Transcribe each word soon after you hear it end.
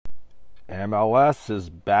MLS is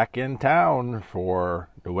back in town for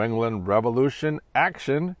New England Revolution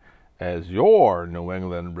action as your New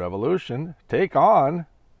England Revolution take on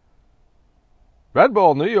Red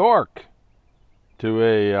Bull New York to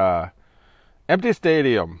a empty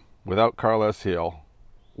stadium without Carlos Heel.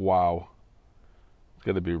 Wow. It's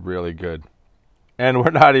going to be really good. And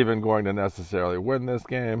we're not even going to necessarily win this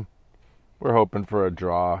game. We're hoping for a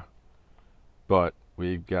draw. But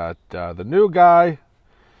we've got the new guy,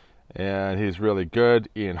 and he's really good.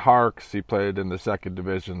 Ian Harkes, he played in the second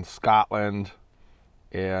division, Scotland.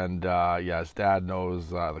 And, his dad knows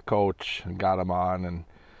the coach and got him on. And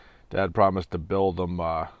Dad promised to build him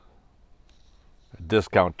a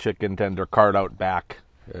discount chicken tender card out back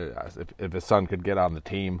if his son could get on the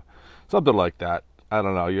team. Something like that. I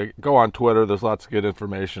don't know. You go on Twitter. There's lots of good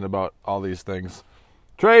information about all these things.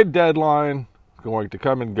 Trade deadline going to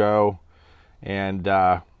come and go. And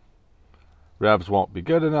Revs won't be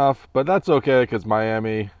good enough. But that's okay because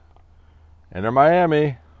Miami. And they're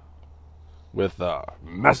Miami with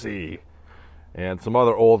Messi and some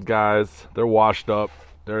other old guys. They're washed up.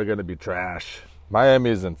 They're going to be trash.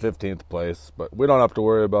 Miami's in 15th place. But we don't have to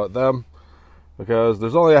worry about them because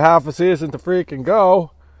there's only a half a season to freaking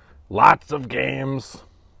go. Lots of games,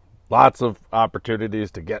 lots of opportunities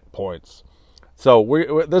to get points. So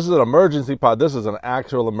this is an emergency pod. This is an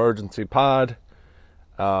actual emergency pod.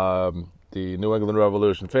 The New England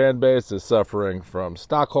Revolution fan base is suffering from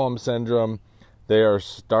Stockholm syndrome. They are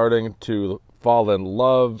starting to fall in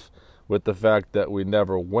love with the fact that we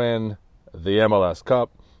never win the MLS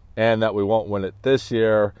Cup and that we won't win it this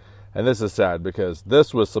year. And this is sad because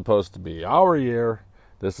this was supposed to be our year.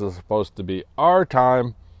 This is supposed to be our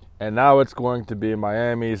time. And now it's going to be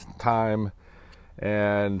Miami's time.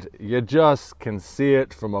 And you just can see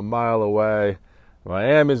it from a mile away.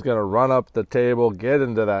 Miami's going to run up the table, get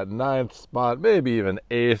into that 9th spot, maybe even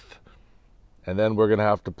 8th. And then we're going to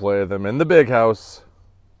have to play them in the big house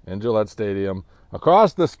in Gillette Stadium,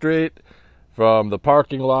 across the street from the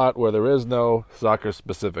parking lot where there is no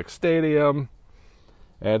soccer-specific stadium,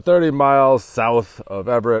 and 30 miles south of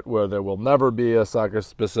Everett where there will never be a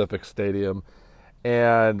soccer-specific stadium.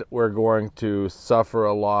 And we're going to suffer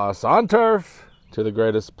a loss on turf to the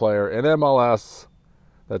greatest player in MLS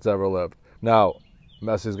that's ever lived. Now,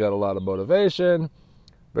 Messi's got a lot of motivation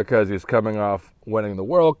because he's coming off winning the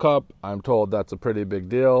World Cup. I'm told that's a pretty big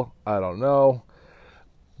deal. I don't know.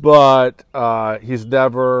 But he's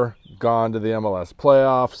never gone to the MLS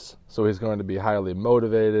playoffs, so he's going to be highly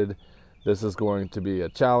motivated. This is going to be a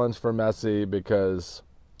challenge for Messi because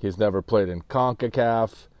he's never played in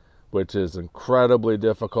CONCACAF, which is incredibly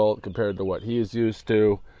difficult compared to what he's used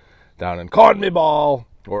to down in CONMEBOL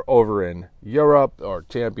or over in Europe or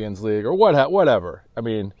Champions League or whatever. I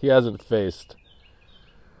mean, he hasn't faced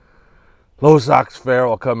Low Sox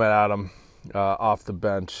Farrell coming at him off the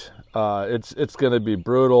bench. It's going to be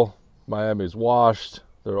brutal. Miami's washed.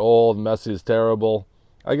 They're old. Messi's terrible.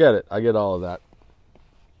 I get it. I get all of that.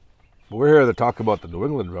 But we're here to talk about the New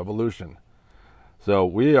England Revolution. So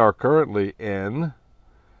we are currently in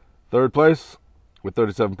 3rd place with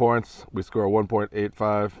 37 points. We score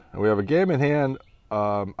 1.85. And we have a game in hand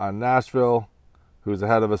on Nashville, who's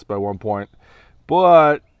ahead of us by 1 point.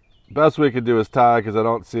 But best we could do is tie because I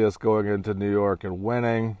don't see us going into New York and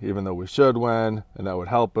winning, even though we should win. And that would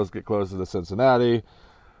help us get closer to Cincinnati,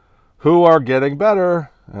 who are getting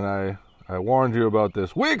better. And I warned you about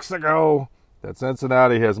this weeks ago, that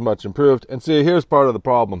Cincinnati has much improved. And see, here's part of the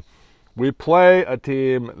problem. We play a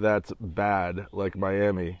team that's bad, like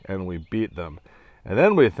Miami, and we beat them. And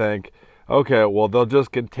then we think, okay, well, they'll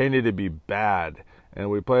just continue to be bad.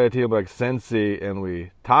 And we play a team like Cincy, and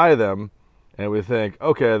we tie them, and we think,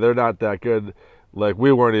 okay, they're not that good. Like,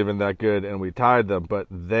 we weren't even that good, and we tied them. But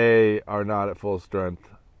they are not at full strength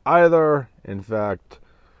either. In fact,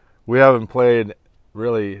 we haven't played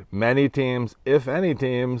really many teams, if any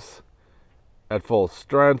teams, at full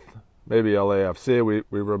strength. Maybe LAFC,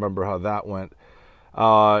 we remember how that went.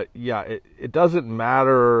 It doesn't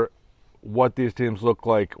matter what these teams look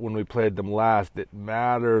like when we played them last. It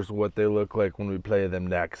matters what they look like when we play them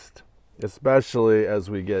next, especially as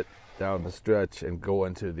we get down the stretch and go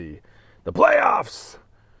into the playoffs,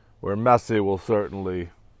 where Messi will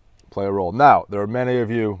certainly play a role. Now, there are many of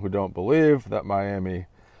you who don't believe that Miami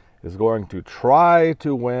is going to try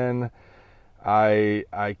to win.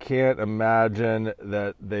 I can't imagine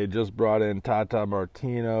that they just brought in Tata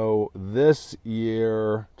Martino this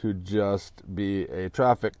year to just be a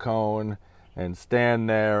traffic cone and stand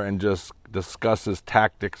there and just discuss his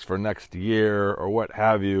tactics for next year or what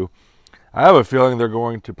have you. I have a feeling they're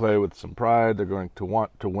going to play with some pride. They're going to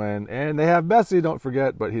want to win. And they have Messi, don't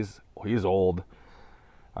forget, but he's old.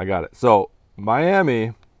 I got it. So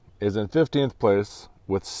Miami is in 15th place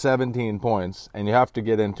with 17 points, and you have to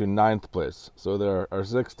get into 9th place. So there are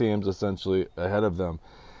 6 teams essentially ahead of them,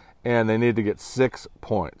 and they need to get 6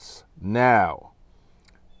 points. Now,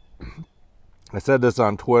 I said this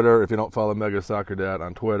on Twitter. If you don't follow Mega Soccer Dad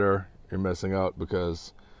on Twitter, you're missing out,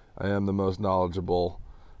 because I am the most knowledgeable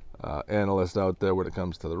analyst out there when it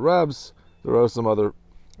comes to the Revs. There are some other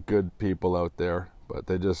good people out there, but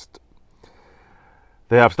they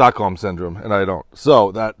have Stockholm syndrome, and I don't.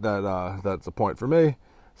 So that's a point for me.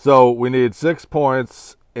 So we need 6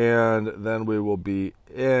 points, and then we will be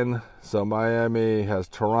in. So Miami has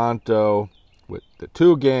Toronto with the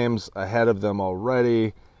 2 games ahead of them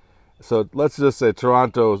already. So let's just say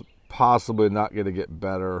Toronto's possibly not going to get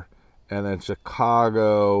better. And then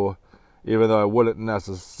Chicago, even though I wouldn't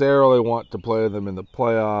necessarily want to play them in the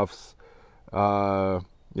playoffs,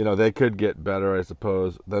 they could get better, I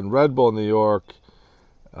suppose. Then Red Bull New York,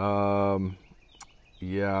 I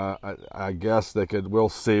guess they could. We'll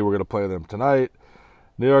see. We're going to play them tonight.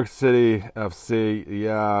 New York City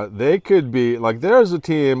FC, they could be, like, there's a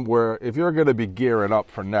team where if you're going to be gearing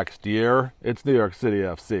up for next year, it's New York City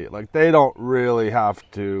FC. Like, they don't really have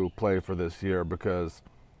to play for this year because,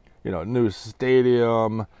 new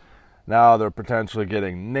stadium. Now they're potentially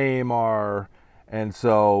getting Neymar. And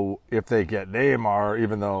so if they get Neymar,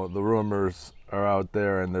 even though the rumors are out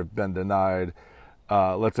there and they've been denied,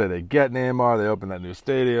 let's say they get Neymar, they open that new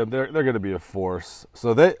stadium, they're going to be a force.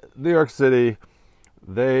 So New York City,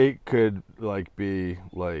 they could be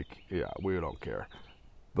we don't care.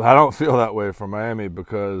 But I don't feel that way for Miami,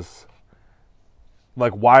 because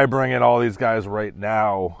why bring in all these guys right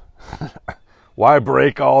now? Why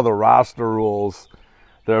break all the roster rules?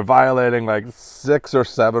 They're violating 6 or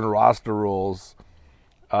 7 roster rules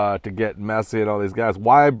to get Messi and all these guys.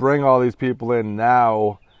 Why bring all these people in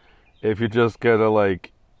now if you're just gonna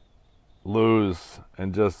lose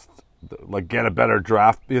and just get a better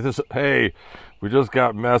draft? Hey, we just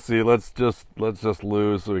got Messi. Let's just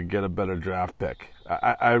lose so we can get a better draft pick.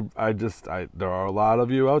 There are a lot of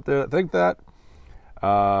you out there that think that.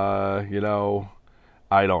 I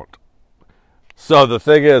don't. So the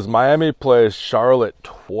thing is, Miami plays Charlotte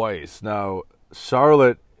twice. Now,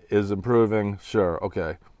 Charlotte is improving, sure,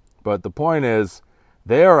 okay. But the point is,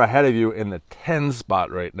 they are ahead of you in the 10 spot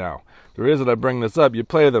right now. The reason I bring this up, you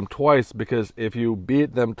play them twice because if you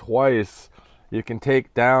beat them twice, you can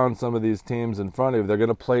take down some of these teams in front of you. They're going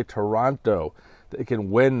to play Toronto. They can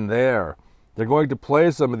win there. They're going to play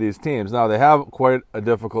some of these teams. Now, they have quite a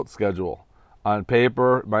difficult schedule. On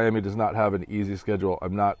paper, Miami does not have an easy schedule.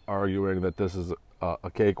 I'm not arguing that this is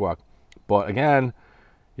a cakewalk. But again,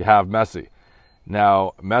 you have Messi.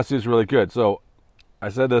 Now, Messi is really good. So I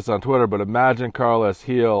said this on Twitter, but imagine Carles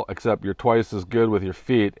Gil, except you're twice as good with your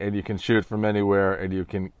feet, and you can shoot from anywhere, and you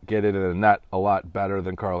can get it in a net a lot better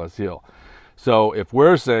than Carles Gil. So if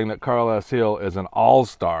we're saying that Carles Gil is an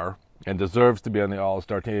all-star and deserves to be on the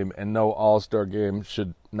all-star team, and no all-star game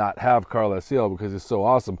should not have Carles Gil because he's so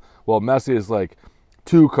awesome, well, Messi is like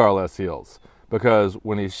 2 Carles Gils, because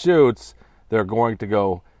when he shoots, they're going to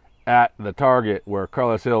go at the target, where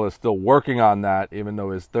Carles Gil is still working on that. Even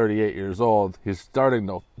though he's 38 years old, he's starting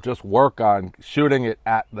to just work on shooting it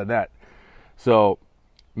at the net. So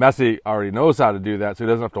Messi already knows how to do that, so he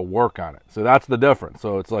doesn't have to work on it. So that's the difference.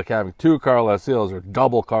 So it's like having 2 Carles Gils or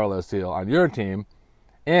double Carles Gil on your team,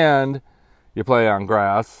 and you play on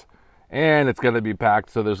grass, and it's going to be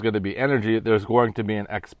packed, so there's going to be energy. There's going to be an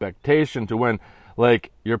expectation to win.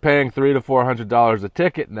 Like, you're paying $300 to $400 a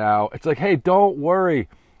ticket now. It's like, hey, don't worry.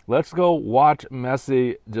 Let's go watch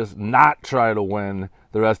Messi just not try to win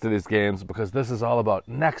the rest of these games, because this is all about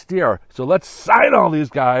next year. So let's sign all these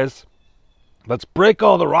guys. Let's break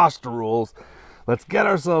all the roster rules. Let's get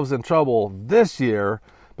ourselves in trouble this year,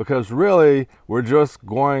 because really we're just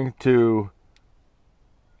going to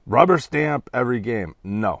rubber stamp every game.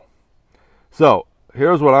 No. So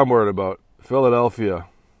here's what I'm worried about. Philadelphia.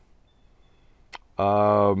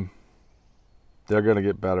 They're going to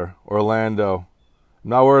get better. Orlando. I'm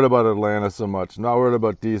not worried about Atlanta so much. I'm not worried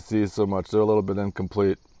about DC so much. They're a little bit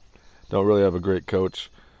incomplete. Don't really have a great coach.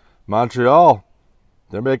 Montreal.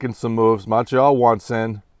 They're making some moves. Montreal wants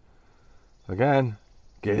in. Again,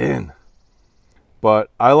 get in. But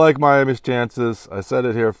I like Miami's chances. I said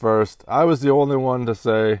it here first. I was the only one to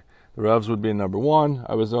say the Revs would be number 1.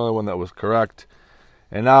 I was the only one that was correct.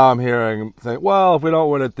 And now I'm hearing, well, if we don't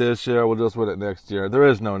win it this year, we'll just win it next year. There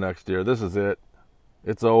is no next year. This is it.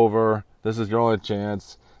 It's over. This is your only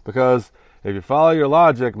chance. Because if you follow your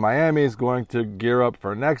logic, Miami's going to gear up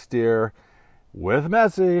for next year with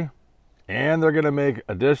Messi and they're going to make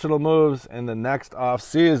additional moves in the next off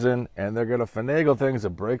season, and they're going to finagle things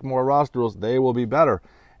and break more roster rules, they will be better.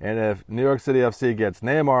 And if New York City FC gets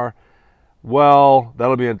Neymar, well,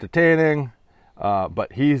 that'll be entertaining.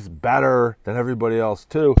 But he's better than everybody else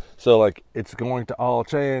too. So like, it's going to all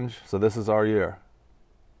change. So this is our year.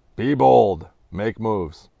 Be bold, make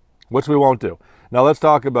moves, which we won't do. Now let's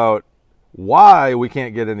talk about why we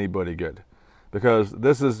can't get anybody good. Because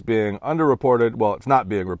this is being underreported. Well, it's not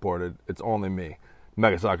being reported. It's only me,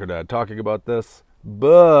 Mega Soccer Dad, talking about this.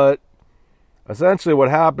 But essentially what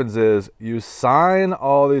happens is you sign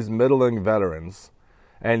all these middling veterans,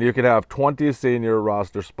 and you can have 20 senior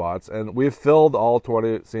roster spots. And we've filled all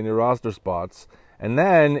 20 senior roster spots. And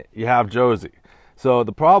then you have Josie. So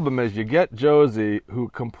the problem is you get Josie, who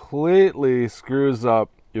completely screws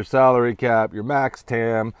up your salary cap, your max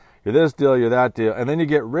TAM, you're this deal, you're that deal. And then you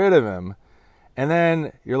get rid of him. And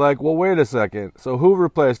then you're like, well, wait a second. So who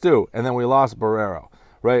replaced who? And then we lost Barrero,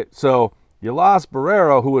 right? So you lost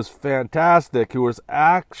Barrero, who was fantastic, who was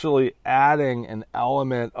actually adding an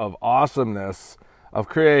element of awesomeness, of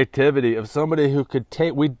creativity, of somebody who could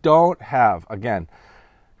take. We don't have, again,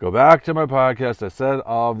 go back to my podcast. I said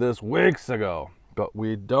all of this weeks ago. But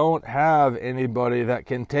we don't have anybody that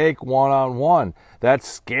can take one-on-one. That's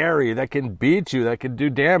scary. That can beat you. That can do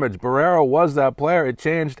damage. Barrero was that player. It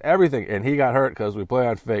changed everything. And he got hurt because we play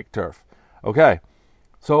on fake turf. Okay.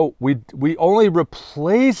 So we only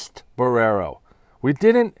replaced Barrero. We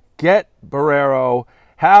didn't get Barrero,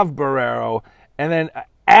 have Barrero, and then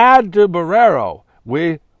add to Barrero.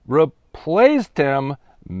 We replaced him,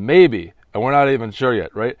 maybe. And we're not even sure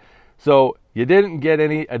yet, right? So you didn't get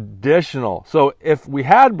any additional. So if we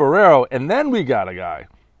had Barrero and then we got a guy,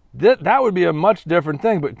 that would be a much different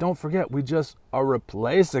thing. But don't forget, we just are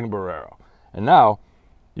replacing Barrero. And now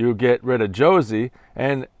you get rid of Josie.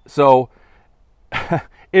 And so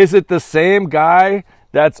is it the same guy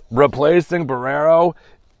that's replacing Barrero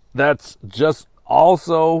that's just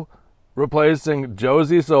also replacing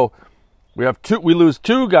Josie? So we lose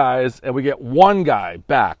two guys and we get one guy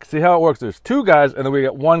back. See how it works? There's two guys and then we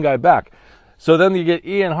get one guy back. So then you get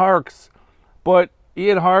Ian Harkes, but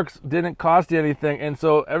Ian Harkes didn't cost you anything. And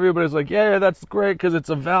so everybody's like, yeah, that's great because it's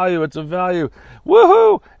a value.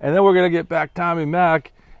 Woohoo! And then we're going to get back Tommy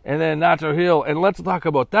Mack and then Nacho Hill. And let's talk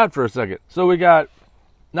about that for a second. So we got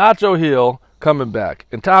Nacho Hill coming back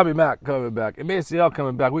and Tommy Mack coming back and Maciel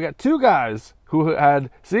coming back. We got two guys who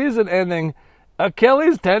had season-ending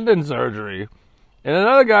Achilles tendon surgery, and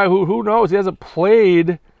another guy who knows, he hasn't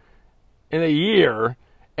played in a year.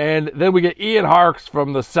 And then we get Ian Harkes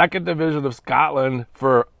from the 2nd Division of Scotland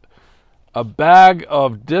for a bag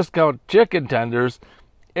of discount chicken tenders.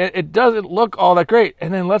 It doesn't look all that great.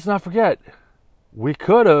 And then let's not forget, we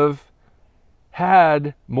could have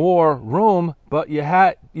had more room, but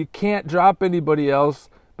you can't drop anybody else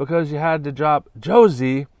because you had to drop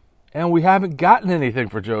Josie, and we haven't gotten anything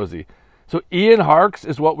for Josie. So Ian Harkes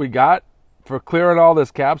is what we got for clearing all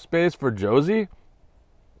this cap space for Josie.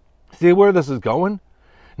 See where this is going?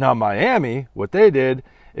 Now Miami, what they did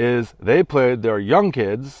is they played their young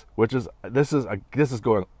kids, which is this is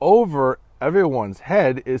going over everyone's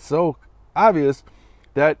head. It's so obvious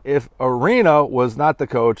that if Arena was not the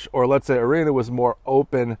coach, or let's say Arena was more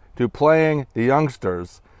open to playing the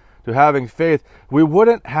youngsters, to having faith, we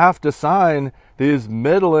wouldn't have to sign these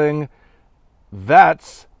middling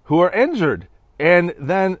vets who are injured and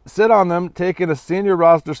then sit on them, taking a senior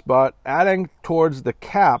roster spot, adding towards the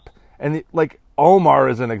cap. And like Omar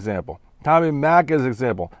is an example. Tommy Mack is an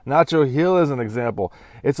example. Nacho Hill is an example.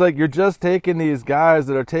 It's like you're just taking these guys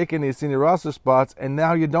that are taking these senior roster spots, and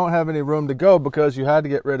now you don't have any room to go because you had to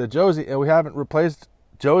get rid of Josie, and we haven't replaced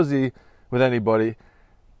Josie with anybody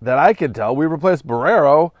that I can tell. We replaced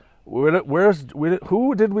Barrero.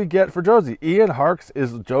 Who did we get for Josie? Ian Harkes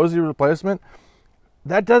is Josie replacement?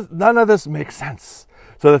 None of this makes sense.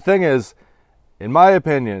 So the thing is, in my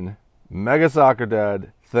opinion, Mega Soccer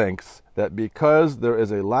Dad thinks that because there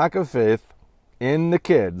is a lack of faith in the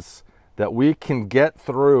kids, that we can get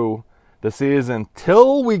through the season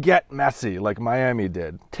till we get Messi, like Miami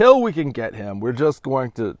did. Till we can get him, we're just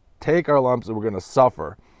going to take our lumps and we're going to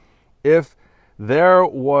suffer. If there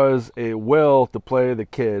was a will to play the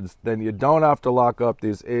kids, then you don't have to lock up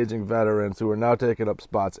these aging veterans who are now taking up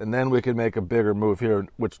spots, and then we can make a bigger move here,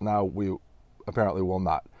 which now we apparently will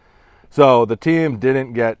not. So the team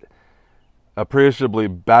didn't get appreciably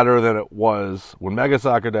better than it was when Mega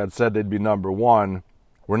Soccer Dad said they'd be number one.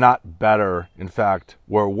 We're not better. In fact,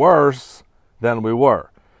 we're worse than we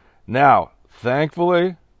were. Now,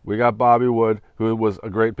 thankfully, we got Bobby Wood, who was a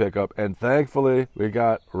great pickup, and thankfully, we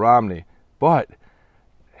got Romney. But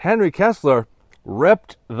Henry Kessler,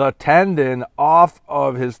 ripped the tendon off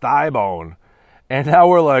of his thigh bone. And now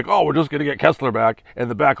we're like, oh, we're just going to get Kessler back,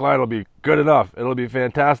 and the back line will be good enough. It'll be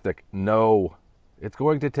fantastic. No. It's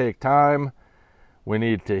going to take time. We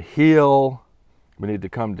need to heal. We need to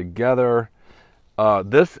come together.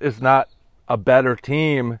 This is not a better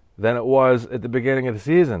team than it was at the beginning of the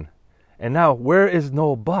season. And now, where is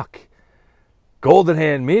Noel Buck? Golden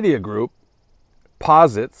Hand Media Group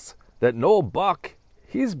posits that Noel Buck,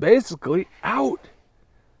 he's basically out.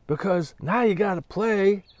 Because now you got to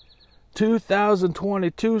play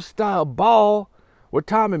 2022 style ball where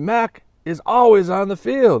Tommy Mack is always on the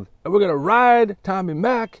field. And we're going to ride Tommy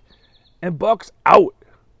Mack, and Buck's out.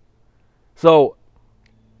 So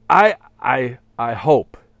I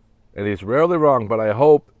hope, and he's rarely wrong, but I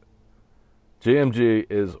hope GMG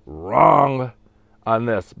is wrong on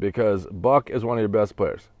this, because Buck is one of your best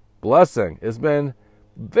players. Blessing has been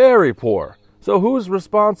very poor. So whose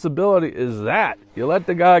responsibility is that? You let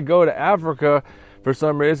the guy go to Africa for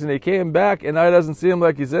some reason. He came back, and now it doesn't seem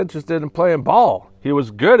like he's interested in playing ball. He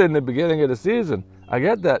was good in the beginning of the season. I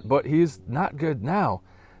get that, but he's not good now.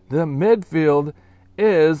 The midfield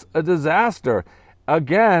is a disaster.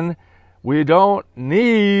 Again, we don't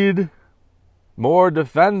need more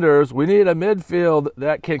defenders. We need a midfield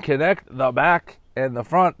that can connect the back and the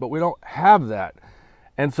front, but we don't have that.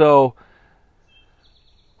 And so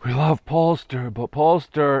we love Polster, but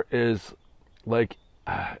Polster is like,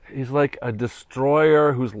 he's like a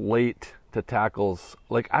destroyer who's late to tackles.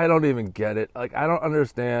 Like, I don't even get it. Like, I don't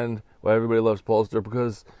understand why everybody loves Polster,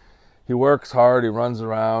 because he works hard, he runs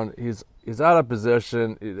around, he's out of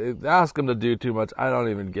position. You ask him to do too much. I don't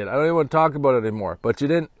even get it. I don't even want to talk about it anymore. But you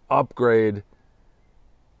didn't upgrade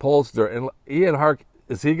Polster. And Ian Hark,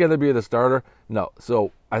 is he going to be the starter? No.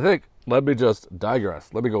 So I think, let me just digress.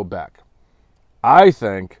 Let me go back. I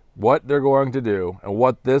think what they're going to do and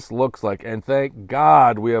what this looks like, and thank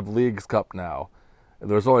God we have Leagues Cup now.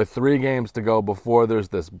 There's only 3 games to go before there's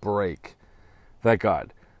this break. Thank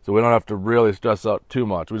God. So we don't have to really stress out too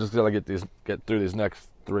much. We just got to get through these next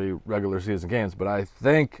 3 regular season games. But I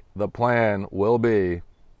think the plan will be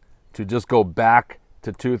to just go back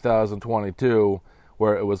to 2022,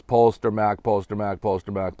 where it was Polster, Mack, Polster, Mack,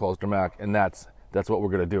 Polster, Mack, Polster, Mack, and that's what we're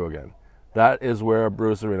going to do again. That is where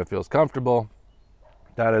Bruce Arena feels comfortable.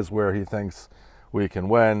 That is where he thinks we can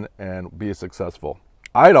win and be successful.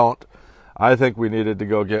 I don't. I think we needed to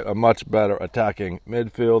go get a much better attacking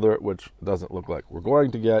midfielder, which doesn't look like we're going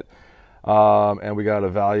to get. And we got a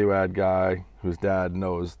value-add guy whose dad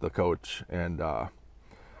knows the coach, and we're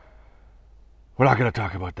not going to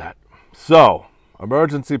talk about that. So,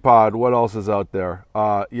 emergency pod, what else is out there?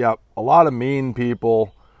 A lot of mean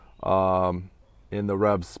people in the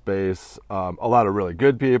Revs space, a lot of really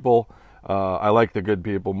good people. I like the good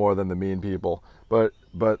people more than the mean people. But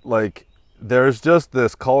like, there's just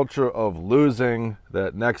this culture of losing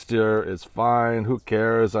that next year is fine. Who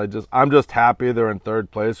cares? I'm just happy they're in 3rd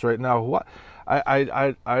place right now. What?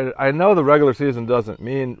 I know the regular season doesn't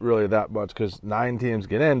mean really that much because 9 teams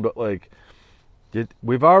get in, but like,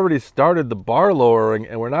 we've already started the bar lowering,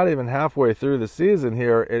 and we're not even halfway through the season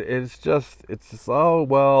here. It's just oh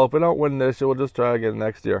well, if we don't win this year, we'll just try again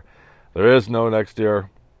next year. There is no next year.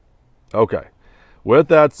 Okay. With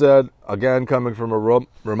that said, again, coming from a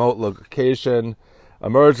remote location,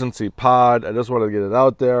 emergency pod, I just wanted to get it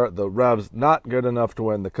out there. The Revs not good enough to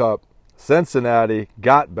win the Cup. Cincinnati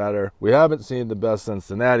got better. We haven't seen the best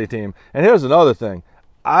Cincinnati team. And here's another thing.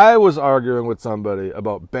 I was arguing with somebody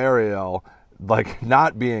about Barriel, like,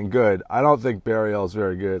 not being good. I don't think Barriel is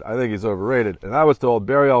very good. I think he's overrated. And I was told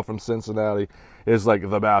Barriel from Cincinnati is like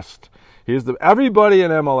the best. Everybody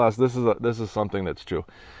in MLS, this is something that's true.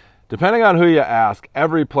 Depending on who you ask,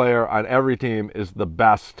 every player on every team is the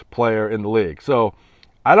best player in the league. So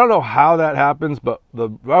I don't know how that happens, but the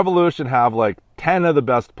Revolution have like 10 of the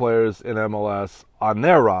best players in MLS on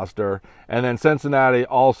their roster, and then Cincinnati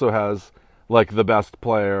also has like the best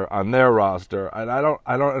player on their roster. And I don't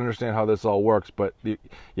understand how this all works, but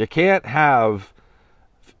you can't have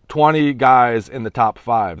 20 guys in the top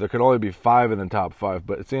 5. There can only be 5 in the top 5,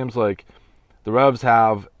 but it seems like the Revs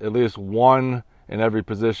have at least one in every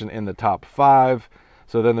position in the top 5.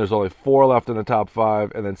 So then there's only 4 left in the top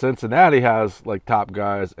 5. And then Cincinnati has like top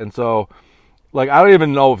guys. And so, like, I don't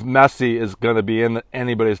even know if Messi is going to be in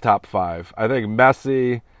anybody's top 5. I think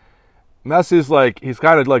Messi's like, he's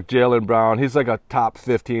kind of like Jaylen Brown. He's like a top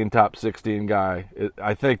 15, top 16 guy.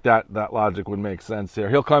 I think that logic would make sense here.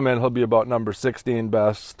 He'll come in, he'll be about number 16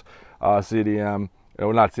 best CDM.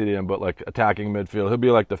 Well, not CDM, but like attacking midfield. He'll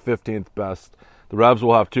be like the 15th best. The Revs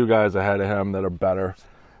will have 2 guys ahead of him that are better.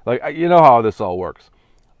 Like, you know how this all works.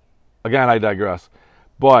 Again, I digress.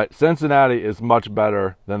 But Cincinnati is much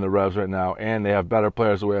better than the Revs right now, and they have better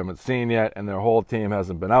players that we haven't seen yet, and their whole team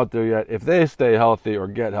hasn't been out there yet. If they stay healthy or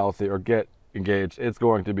get engaged, it's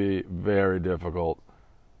going to be very difficult.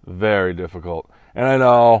 Very difficult. And I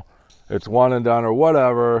know it's one and done or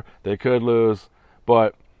whatever. They could lose,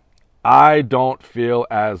 but I don't feel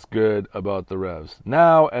as good about the Revs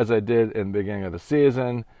now as I did in the beginning of the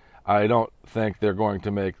season. I don't think they're going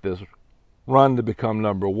to make this run to become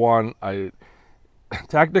number one.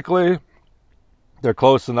 Technically, they're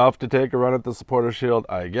close enough to take a run at the Supporters' Shield,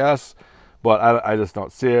 I guess, but I just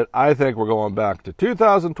don't see it. I think we're going back to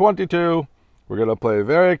 2022. We're going to play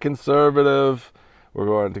very conservative. We're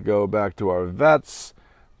going to go back to our vets.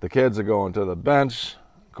 The kids are going to the bench,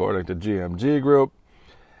 according to GMG Group,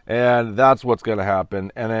 and that's what's going to happen.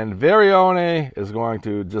 And then Varione is going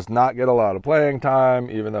to just not get a lot of playing time,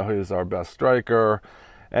 even though he's our best striker.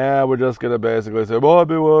 And we're just going to basically say,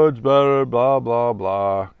 Bobby Wood's better, blah, blah,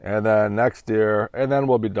 blah. And then next year, and then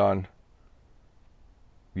we'll be done.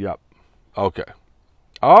 Yep. Okay.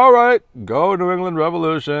 All right. Go New England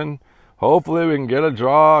Revolution. Hopefully we can get a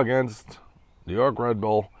draw against New York Red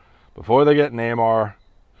Bull before they get Neymar.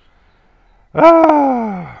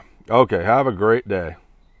 Okay. Have a great day.